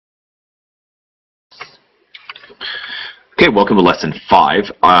Okay, welcome to Lesson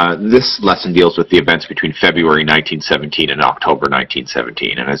 5. This lesson deals with the events between February 1917 and October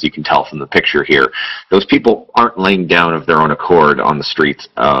 1917. And as you can tell from the picture here, those people aren't laying down of their own accord on the streets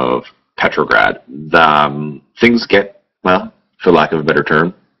of Petrograd. Things get, well, for lack of a better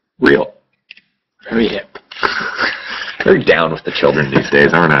term, real. Very hip. Very down with the children these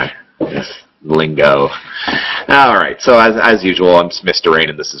days, aren't I? Yes. Lingo. Alright, so as usual, I'm Mr. Raine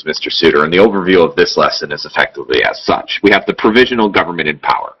and this is Mr. Suter, and the overview of this lesson is effectively as such. We have the Provisional Government in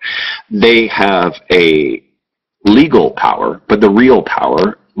power. They have a legal power, but the real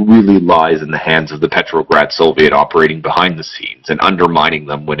power really lies in the hands of the Petrograd Soviet operating behind the scenes and undermining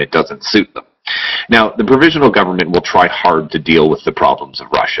them when it doesn't suit them. Now, the Provisional Government will try hard to deal with the problems of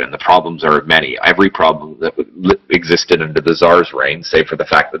Russia, and the problems are many. Every problem that existed under the Tsar's reign, save for the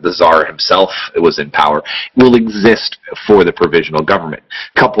fact that the Tsar himself was in power, will exist for the Provisional Government,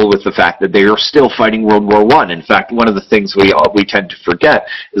 coupled with the fact that they are still fighting World War I. In fact, one of the things we tend to forget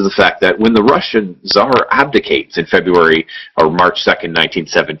is the fact that when the Russian Tsar abdicates in February or March 2nd,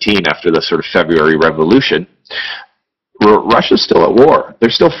 1917, after the sort of February Revolution, Russia's still at war.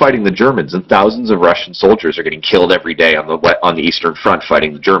 They're still fighting the Germans, and thousands of Russian soldiers are getting killed every day on the Eastern Front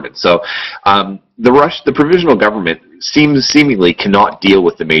fighting the Germans. So the Provisional Government seemingly cannot deal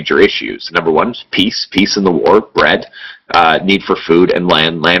with the major issues. Number one, peace in the war, bread, need for food, and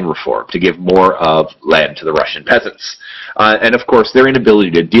land reform, to give more of land to the Russian peasants. And of course, their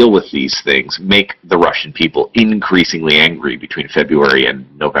inability to deal with these things make the Russian people increasingly angry between February and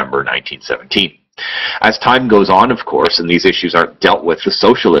November 1917. As time goes on, of course, and these issues aren't dealt with, the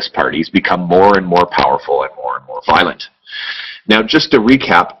socialist parties become more and more powerful and more violent. Now, just to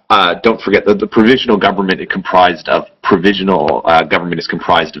recap, don't forget that the Provisional Government is comprised of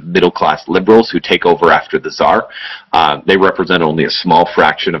middle-class liberals who take over after the Tsar. They represent only a small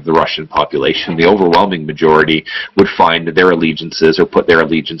fraction of the Russian population. The overwhelming majority would find their allegiances or put their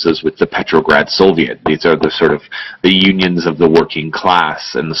allegiances with the Petrograd Soviet. These are the unions of the working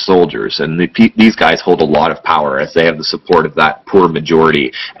class and the soldiers, and these guys hold a lot of power as they have the support of that poor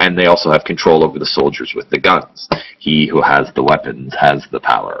majority, and they also have control over the soldiers with the guns. He who has the weapons has the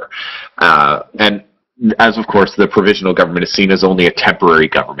power. And as of course the Provisional Government is seen as only a temporary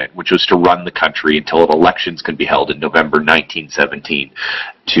government, which was to run the country until elections can be held in November 1917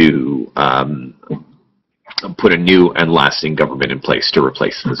 to put a new and lasting government in place to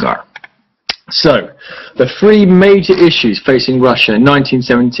replace the Tsar. So, the three major issues facing Russia in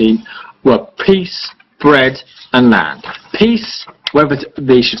 1917 were peace, bread, and land. Peace, whether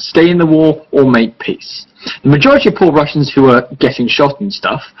they should stay in the war or make peace. The majority of poor Russians who were getting shot and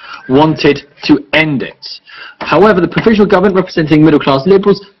stuff wanted to end it. However, the Provisional Government, representing middle-class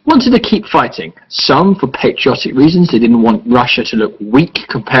liberals, wanted to keep fighting. Some for patriotic reasons. They didn't want Russia to look weak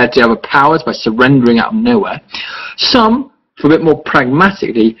compared to other powers by surrendering out of nowhere. Some, for a bit more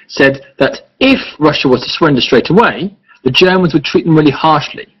pragmatically, said that if Russia was to surrender straight away, the Germans would treat them really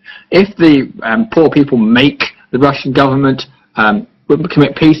harshly. If the poor people make the Russian government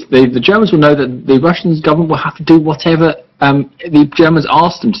commit peace, the Germans will know that the Russian government will have to do whatever the Germans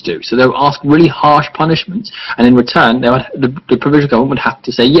ask them to do. So they'll ask really harsh punishments, and in return, the Provisional Government would have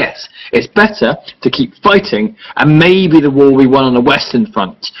to say yes. It's better to keep fighting, and maybe the war will be won on the Western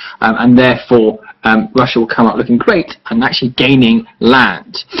Front, and therefore Russia will come out looking great and actually gaining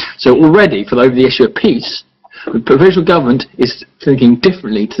land. So already, over the issue of peace, the Provisional Government is thinking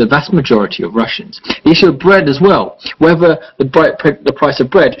differently to the vast majority of Russians. The issue of bread as well, whether the price of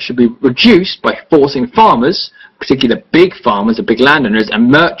bread should be reduced by forcing farmers, particularly the big farmers, the big landowners,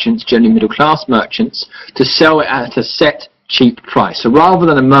 and merchants, generally middle-class merchants, to sell it at a set cheap price. So rather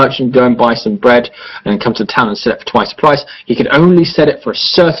than a merchant go and buy some bread and then come to the town and sell it for twice the price, he can only sell it for a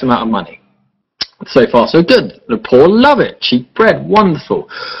certain amount of money. So far so good. The poor love it. Cheap bread, wonderful.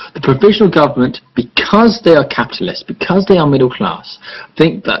 The Provisional Government, because they are capitalists, because they are middle class,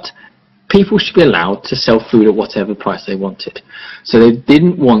 think that people should be allowed to sell food at whatever price they wanted. So they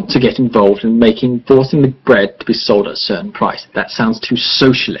didn't want to get involved in forcing the bread to be sold at a certain price. That sounds too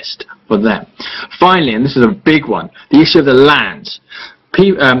socialist for them. Finally, and this is a big one, the issue of the land.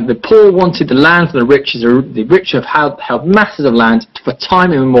 The poor wanted the land for the rich. The rich have held masses of land for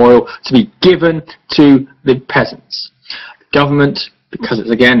time immemorial to be given to the peasants. The government, because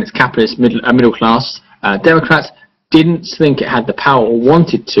it's capitalist, middle class, Democrats didn't think it had the power or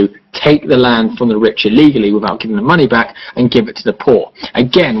wanted to take the land from the rich illegally without giving the money back and give it to the poor.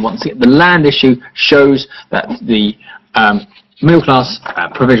 Again, once again, the land issue shows that the middle-class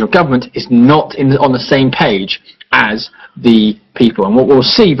Provisional Government is not on the same page as the people. And what we'll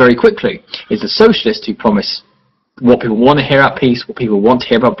see very quickly is the socialists who promise what people want to hear about peace, what people want to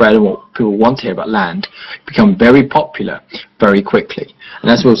hear about bread, and what people want to hear about land become very popular very quickly.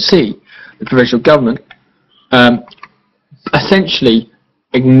 And as we'll see, the provisional government essentially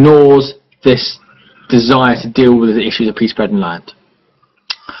ignores this desire to deal with the issues of peace, bread and land.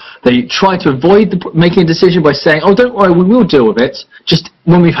 They try to avoid making a decision by saying, oh, don't worry, we will deal with it, just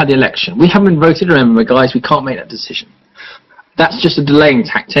when we've had the election. We haven't voted, remember, guys, we can't make that decision. That's just a delaying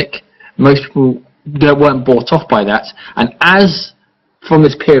tactic. Most people weren't bought off by that. And as from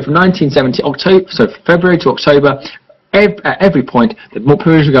this period from 1970, February to October, at every point, the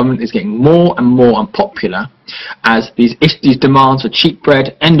provisional government is getting more and more unpopular as these demands for cheap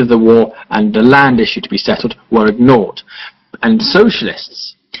bread, end of the war, and the land issue to be settled were ignored. And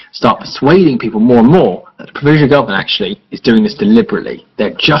socialists start persuading people more and more that the provisional government actually is doing this deliberately.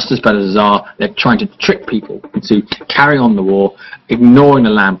 They're just as bad as the Tsar. They're trying to trick people into carrying on the war, ignoring the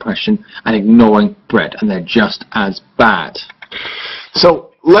land question, and ignoring bread, and they're just as bad.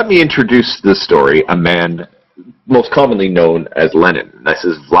 So let me introduce the story, a man most commonly known as Lenin. This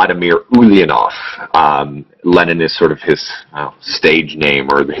is Vladimir Ulyanov. Lenin is sort of his stage name,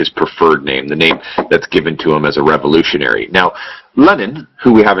 or his preferred name, the name that's given to him as a revolutionary. Now, Lenin,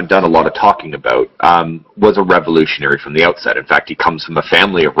 who we haven't done a lot of talking about, was a revolutionary from the outset. In fact, he comes from a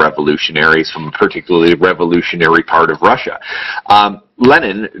family of revolutionaries from a particularly revolutionary part of Russia.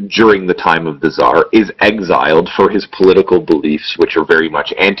 Lenin, during the time of the Tsar, is exiled for his political beliefs, which are very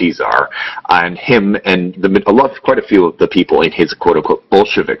much anti-Tsar, and him and quite a few of the people in his quote-unquote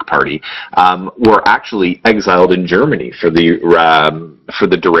Bolshevik party were actually exiled in Germany for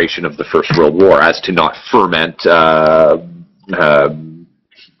the duration of the First World War, as to not ferment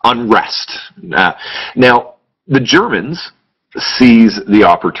unrest. Now, the Germans seize the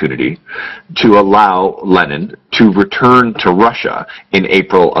opportunity to allow Lenin to return to Russia in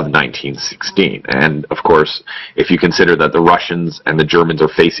April of 1916. And of course, if you consider that the Russians and the Germans are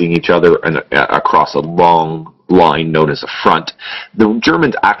facing each other across a long line known as a front, the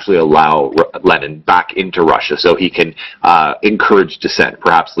Germans actually allow Lenin back into Russia so he can encourage dissent,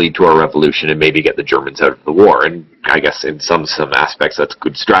 perhaps lead to a revolution, and maybe get the Germans out of the war. And I guess in some aspects that's a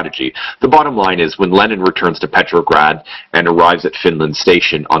good strategy. The bottom line is, when Lenin returns to Petrograd and arrives at Finland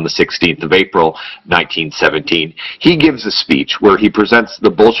Station on the 16th of April 1917, he gives a speech where he presents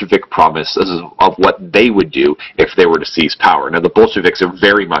the Bolshevik promises of what they would do if they were to seize power. Now, the Bolsheviks are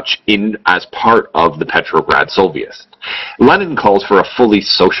very much in as part of the Petrograd Soviets. Lenin calls for a fully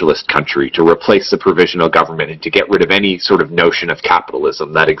socialist country to replace the provisional government and to get rid of any sort of notion of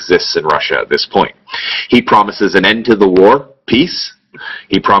capitalism that exists in Russia at this point. He promises an end to the war, peace.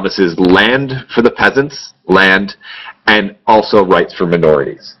 He promises land for the peasants, and also rights for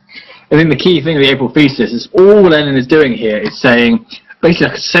minorities. I think the key thing of the April thesis is all Lenin is doing here is saying, basically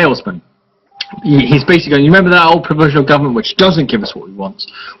like a salesman, he's basically going, you remember that old provisional government which doesn't give us what we want?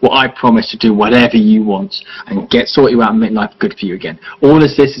 Well, I promise to do whatever you want and sort you out and make life good for you again. All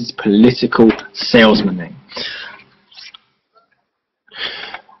of this is political salesmaning.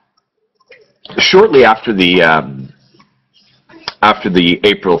 Shortly after the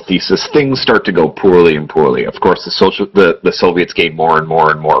April thesis, things start to go poorly and poorly. Of course, the Soviets gain more and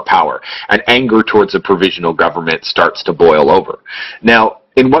more power, and anger towards the provisional government starts to boil over. Now,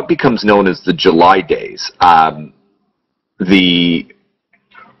 in what becomes known as the July days, the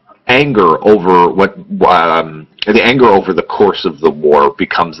anger over the course of the war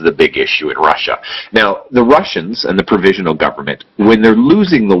becomes the big issue in Russia. Now, the Russians and the provisional government, when they're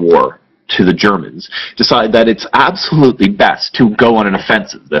losing the war to the Germans, decide that it's absolutely best to go on an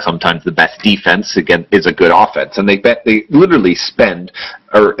offensive. Sometimes the best defense again is a good offense, and they literally expend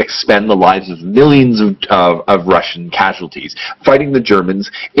the lives of millions of Russian casualties fighting the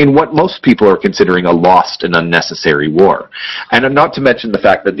Germans in what most people are considering a lost and unnecessary war. And not to mention the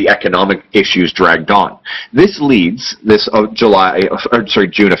fact that the economic issues dragged on. This June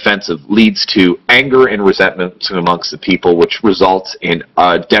offensive leads to anger and resentment amongst the people, which results in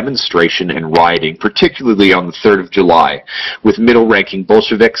demonstration and rioting, particularly on the 3rd of July, with middle-ranking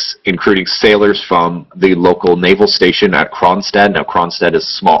Bolsheviks, including sailors from the local naval station at Kronstadt. Now, Kronstadt is a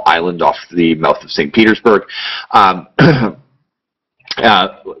small island off the mouth of St. Petersburg,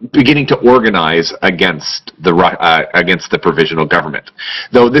 beginning to organize against the provisional government.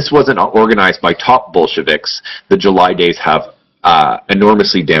 Though this wasn't organized by top Bolsheviks, the July days have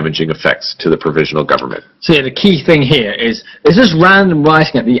enormously damaging effects to the provisional government. So yeah, the key thing here is this random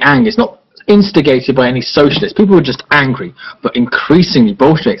rising at the anger. It's not instigated by any socialists. People are just angry, but increasingly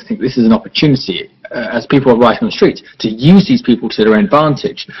Bolsheviks think this is an opportunity. as people are writing on the streets, to use these people to their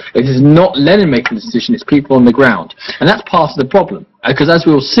advantage. It is not Lenin making the decision, it's people on the ground. And that's part of the problem, because as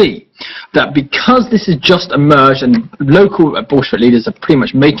we will see, that because this has just emerged and local Bolshevik leaders are pretty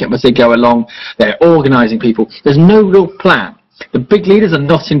much making it up as they go along, they're organising people, there's no real plan. The big leaders are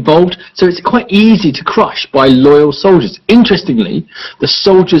not involved, so it's quite easy to crush by loyal soldiers. Interestingly, the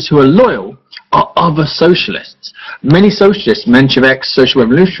soldiers who are loyal are other socialists. Many socialists, Mensheviks, social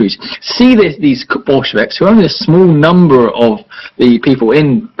revolutionaries, see these Bolsheviks, who are only a small number of the people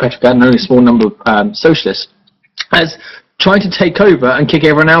in Petrograd and only a small number of socialists, as trying to take over and kick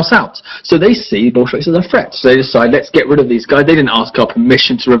everyone else out. So they see Bolsheviks as a threat. So they decide, let's get rid of these guys. They didn't ask our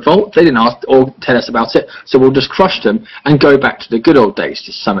permission to revolt. They didn't ask or tell us about it. So we'll just crush them and go back to the good old days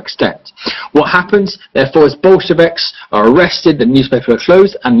to some extent. What happens, therefore, is Bolsheviks are arrested, the newspaper are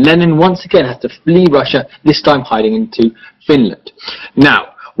closed, and Lenin once again has to flee Russia, this time hiding into Finland. Now,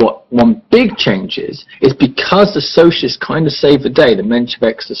 what one big change is because the socialists kind of saved the day, the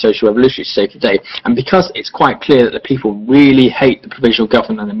Mensheviks, the social revolutionaries saved the day, and because it's quite clear that the people really hate the provisional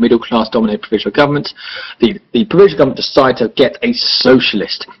government and the middle class dominated provisional government, the provisional government decided to get a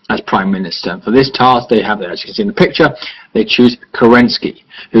socialist as prime minister. And for this task they have, as you can see in the picture, they choose Kerensky,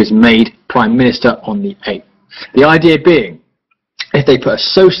 who is made prime minister on the 8th. The idea being, if they put a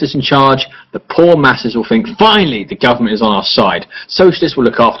socialist in charge, the poor masses will think, finally, the government is on our side. Socialists will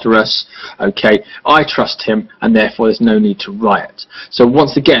look after us, okay, I trust him, and therefore there's no need to riot. So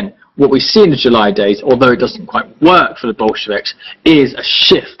once again, what we see in the July days, although it doesn't quite work for the Bolsheviks, is a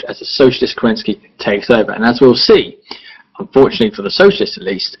shift as the socialist Kerensky takes over. And as we'll see, unfortunately for the socialists at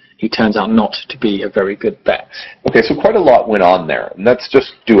least, he turns out not to be a very good bet. Okay, so quite a lot went on there. Let's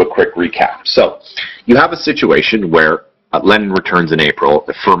just do a quick recap. So you have a situation where Lenin returns in April,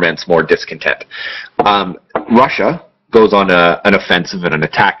 it ferments more discontent. Russia goes on an offensive and an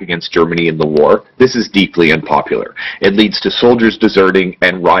attack against Germany in the war. This is deeply unpopular. It leads to soldiers deserting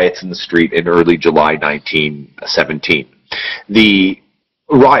and riots in the street in early July 1917. The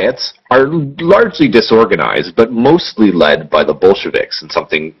riots are largely disorganized, but mostly led by the Bolsheviks and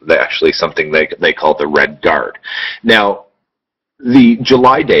something they call the Red Guard. Now, the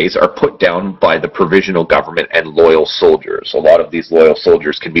July days are put down by the provisional government and loyal soldiers. A lot of these loyal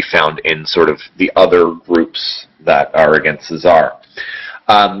soldiers can be found in sort of the other groups that are against the Tsar.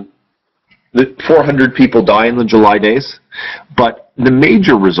 The 400 people die in the July days, but the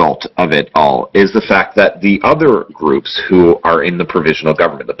major result of it all is the fact that the other groups who are in the provisional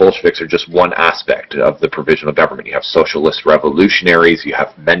government, the Bolsheviks are just one aspect of the provisional government. You have socialist revolutionaries, you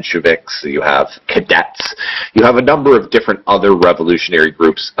have Mensheviks, you have cadets, you have a number of different other revolutionary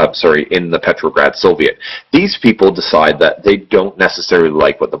groups, in the Petrograd Soviet. These people decide that they don't necessarily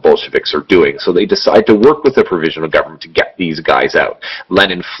like what the Bolsheviks are doing, so they decide to work with the provisional government to get these guys out.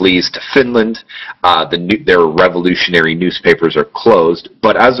 Lenin flees to Finland, their revolutionary newspapers are closed,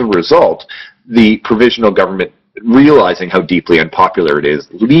 but as a result, the provisional government, realizing how deeply unpopular it is,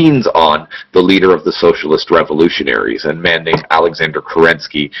 leans on the leader of the socialist revolutionaries, a man named Alexander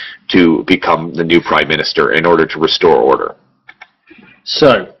Kerensky, to become the new prime minister in order to restore order.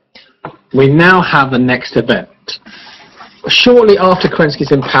 So, we now have the next event. Shortly after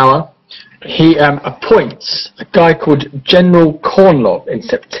Kerensky's in power, he appoints a guy called General Kornilov in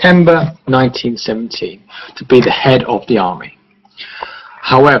September 1917 to be the head of the army.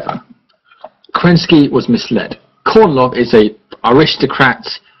 However, Kerensky was misled. Kornilov is an aristocrat,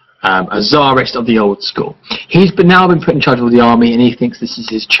 a czarist of the old school. He's now been put in charge of the army and he thinks this is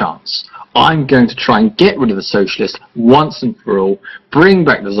his chance. I'm going to try and get rid of the socialists once and for all, bring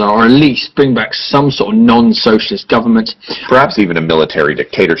back the Tsar, or at least bring back some sort of non-socialist government. Perhaps even a military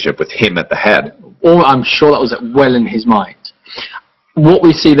dictatorship with him at the head. Or I'm sure that was well in his mind. What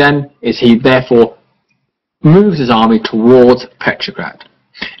we see then is he therefore moves his army towards Petrograd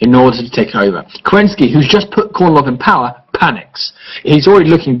in order to take over. Kerensky, who's just put Kornilov in power, panics. He's already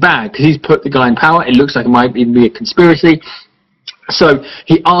looking bad because he's put the guy in power. It looks like it might even be a conspiracy. So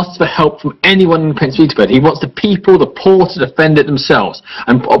he asks for help from anyone in Prince Petersburg. He wants the people, the poor, to defend it themselves,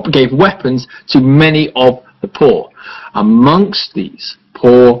 and gave weapons to many of the poor. Amongst these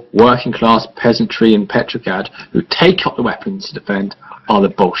poor, working class peasantry in Petrograd who take up the weapons to defend are the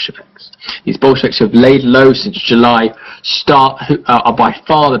Bolsheviks. These Bolsheviks who have laid low since July are by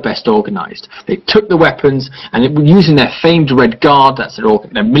far the best organized. They took the weapons and using their famed Red Guard, that's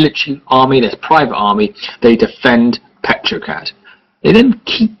their military army, their private army, they defend Petrograd. They then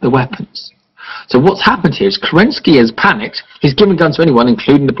keep the weapons. So what's happened here is Kerensky has panicked. He's given guns to anyone,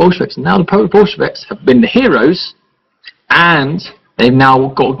 including the Bolsheviks. And now the Bolsheviks have been the heroes, and they've now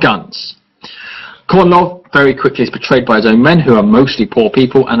got guns. Kornilov very quickly is betrayed by his own men, who are mostly poor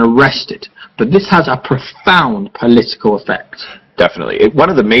people, and arrested. But this has a profound political effect. Definitely. One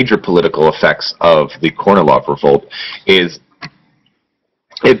of the major political effects of the Kornilov revolt is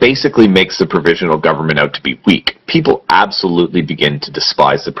it basically makes the provisional government out to be weak. People absolutely begin to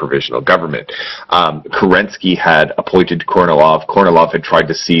despise the provisional government. Kerensky had appointed Kornilov. Kornilov had tried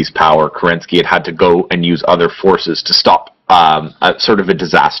to seize power. Kerensky had to go and use other forces to stop sort of a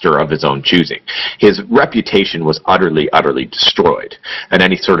disaster of his own choosing. His reputation was utterly destroyed, and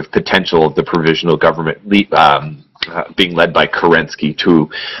any sort of potential of the provisional government being led by Kerensky to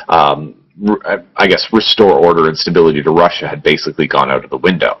I guess, restore order and stability to Russia had basically gone out of the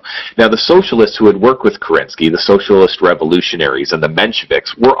window. Now, the socialists who had worked with Kerensky, the socialist revolutionaries and the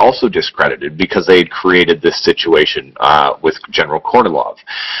Mensheviks, were also discredited because they had created this situation with General Kornilov.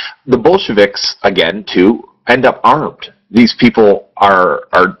 The Bolsheviks, again, too, end up armed. These people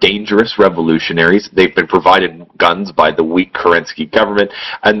are dangerous revolutionaries. They've been provided guns by the weak Kerensky government,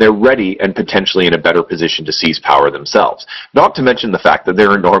 and they're ready and potentially in a better position to seize power themselves. Not to mention the fact that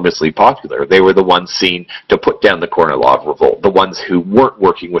they're enormously popular. They were the ones seen to put down the Kornilov revolt, the ones who weren't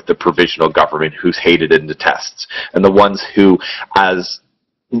working with the provisional government, who's hated and detests, and the ones who, as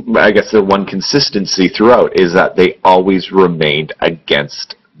I guess the one consistency throughout, is that they always remained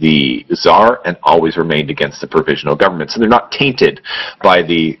against the Tsar and always remained against the provisional government. So they're not tainted by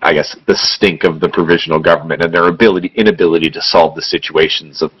the, I guess, the stink of the provisional government and their inability to solve the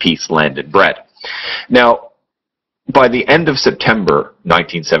situations of peace, land, and bread. Now, by the end of September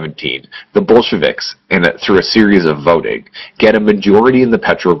 1917, the Bolsheviks, through a series of voting, get a majority in the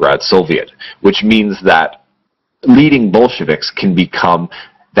Petrograd Soviet, which means that leading Bolsheviks can become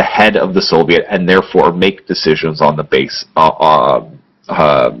the head of the Soviet and therefore make decisions on the base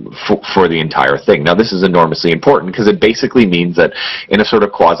for the entire thing. Now, this is enormously important because it basically means that in a sort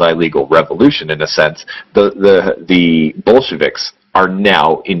of quasi-legal revolution, in a sense, the Bolsheviks are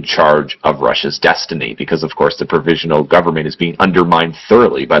now in charge of Russia's destiny because, of course, the provisional government is being undermined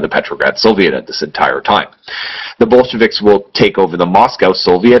thoroughly by the Petrograd Soviet at this entire time. The Bolsheviks will take over the Moscow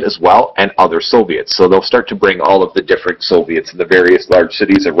Soviet as well and other Soviets, so they'll start to bring all of the different Soviets in the various large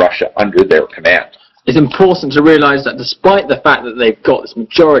cities of Russia under their command. It's important to realise that despite the fact that they've got this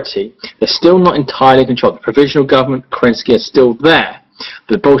majority, they're still not entirely controlled. The provisional government, Kerensky, is still there.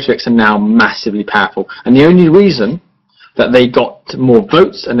 The Bolsheviks are now massively powerful. And the only reason that they got more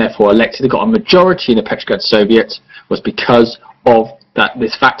votes and therefore elected, they got a majority in the Petrograd Soviet, was because of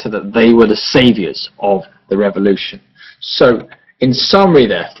this factor that they were the saviours of the revolution. So, in summary,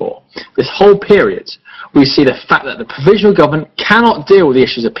 therefore, this whole period, we see the fact that the provisional government cannot deal with the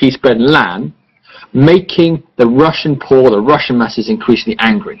issues of peace, bread and land, making the Russian poor, the Russian masses, increasingly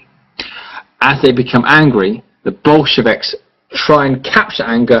angry. As they become angry, the Bolsheviks try and capture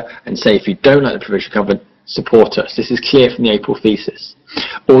anger and say, if you don't like the provisional government, support us. This is clear from the April thesis.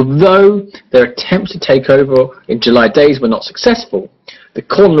 Although their attempts to take over in July days were not successful, the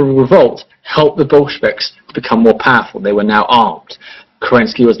Kornilov revolt helped the Bolsheviks to become more powerful. They were now armed.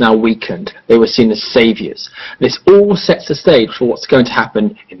 Kerensky was now weakened. They were seen as saviours. This all sets the stage for what's going to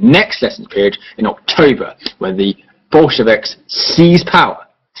happen in the next lesson period in October, where the Bolsheviks seize power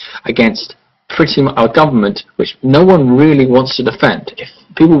against pretty much a government which no one really wants to defend. If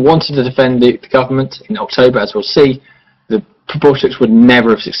people wanted to defend the government in October, as we'll see, the Bolsheviks would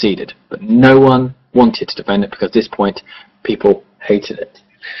never have succeeded. But no one wanted to defend it because at this point people hated it.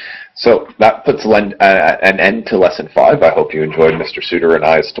 So that puts an end to Lesson 5. I hope you enjoyed Mr. Suter and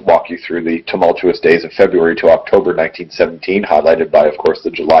I's to walk you through the tumultuous days of February to October 1917, highlighted by, of course, the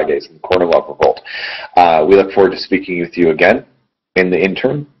July days and the Kornilov revolt. We look forward to speaking with you again. In the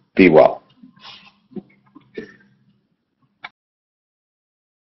interim, be well.